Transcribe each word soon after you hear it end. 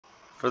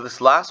For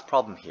this last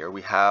problem here,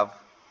 we're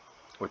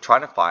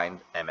trying to find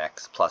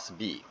mx plus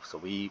b. So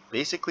we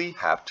basically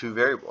have two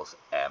variables,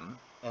 m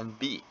and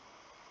b.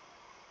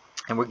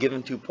 And we're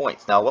given 2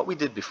 points. Now what we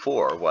did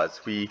before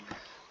was we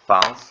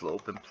found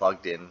slope and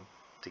plugged in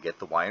to get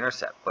the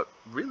y-intercept. But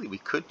really we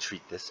could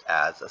treat this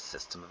as a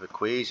system of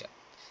equations.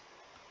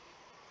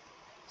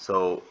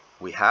 So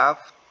we have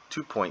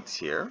 2 points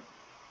here.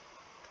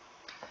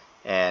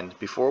 And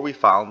before we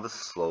found the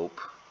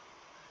slope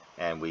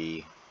and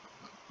we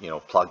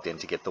plugged in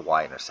to get the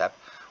y-intercept,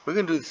 we're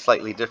going to do this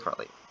slightly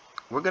differently.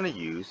 We're going to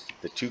use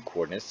the 2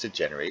 coordinates to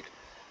generate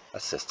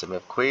a system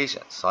of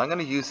equations. So I'm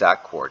going to use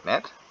that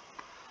coordinate.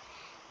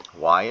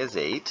 Y is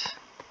 8,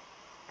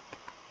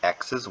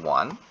 x is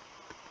 1,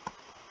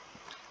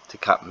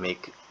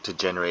 to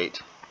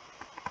generate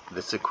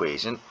this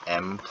equation,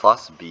 m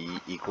plus b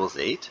equals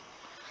 8.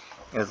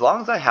 And as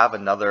long as I have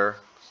another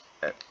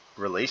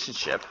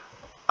relationship,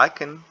 I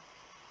can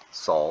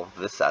solve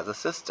this as a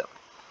system.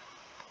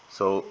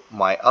 So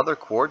my other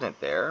coordinate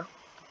there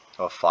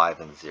of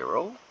 5 and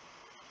 0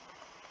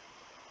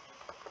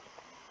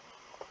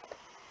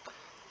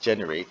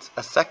 generates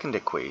a second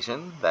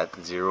equation that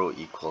 0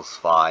 equals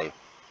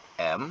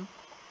 5m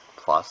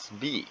plus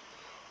b.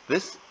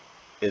 This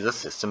is a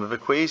system of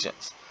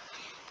equations.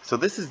 So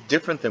this is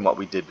different than what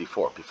we did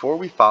before. Before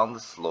we found the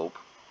slope,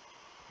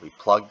 we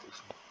plugged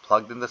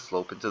in the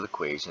slope into the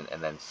equation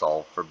and then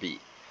solved for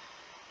b.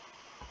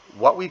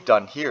 What we've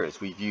done here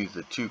is we've used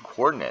the 2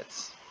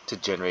 coordinates to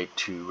generate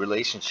 2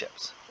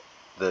 relationships.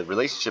 The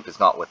relationship is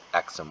not with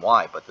x and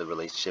y, but the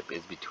relationship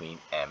is between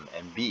m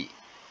and b.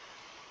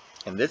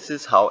 And this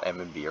is how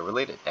m and b are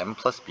related. M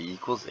plus b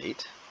equals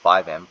 8,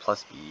 5m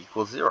plus b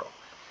equals 0.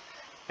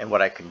 And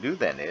what I can do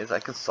then is I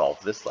can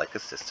solve this like a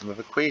system of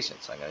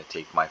equations. So I'm going to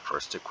take my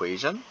first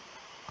equation,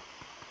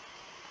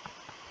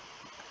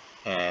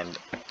 and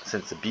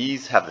since the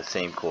b's have the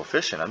same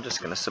coefficient, I'm just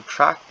going to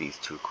subtract these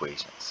 2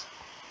 equations.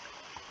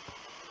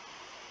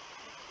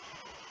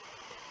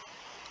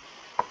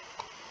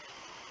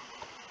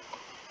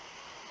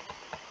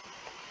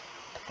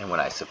 And when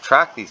I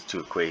subtract these 2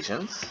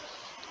 equations,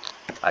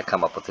 I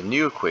come up with a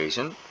new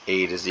equation.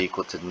 8 is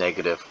equal to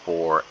negative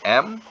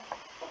 4m.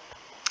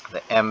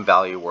 The m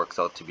value works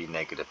out to be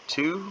negative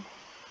 2.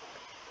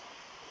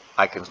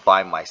 I can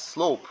find my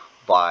slope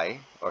my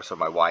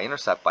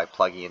y-intercept by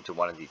plugging into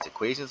one of these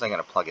equations. I'm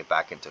going to plug it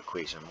back into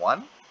equation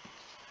 1.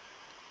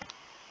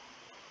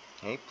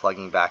 Okay,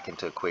 plugging back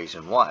into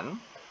equation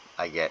 1,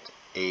 I get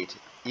 8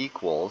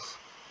 equals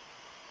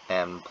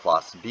m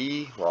plus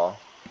b. Well,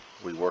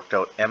 we worked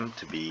out m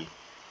to be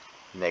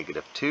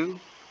negative 2.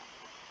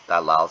 That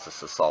allows us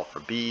to solve for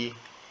b.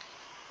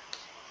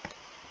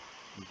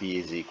 b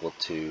is equal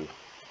to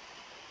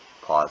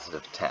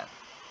positive 10.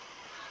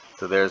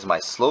 So there's my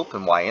slope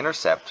and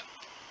y-intercept,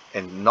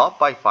 and not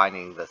by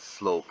finding the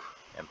slope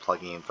and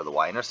plugging in for the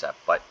y-intercept,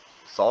 but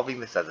solving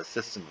this as a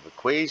system of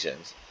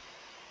equations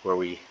where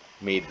we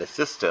made the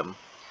system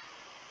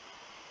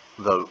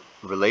the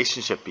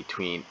relationship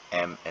between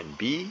m and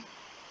b,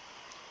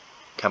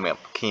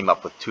 came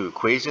up with 2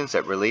 equations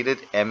that related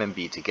m and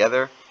b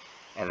together,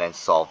 and then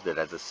solved it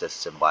as a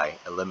system by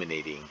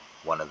eliminating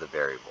one of the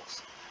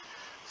variables.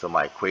 So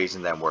my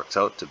equation then works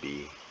out to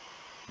be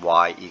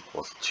y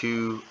equals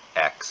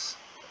 2x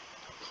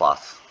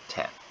plus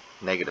 10,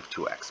 negative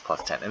 2x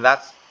plus 10. And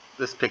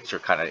this picture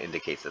kind of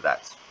indicates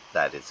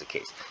that is the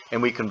case.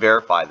 And we can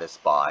verify this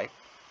by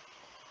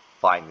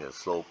finding the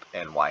slope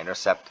and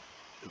y-intercept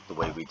the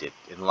way we did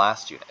in the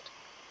last unit.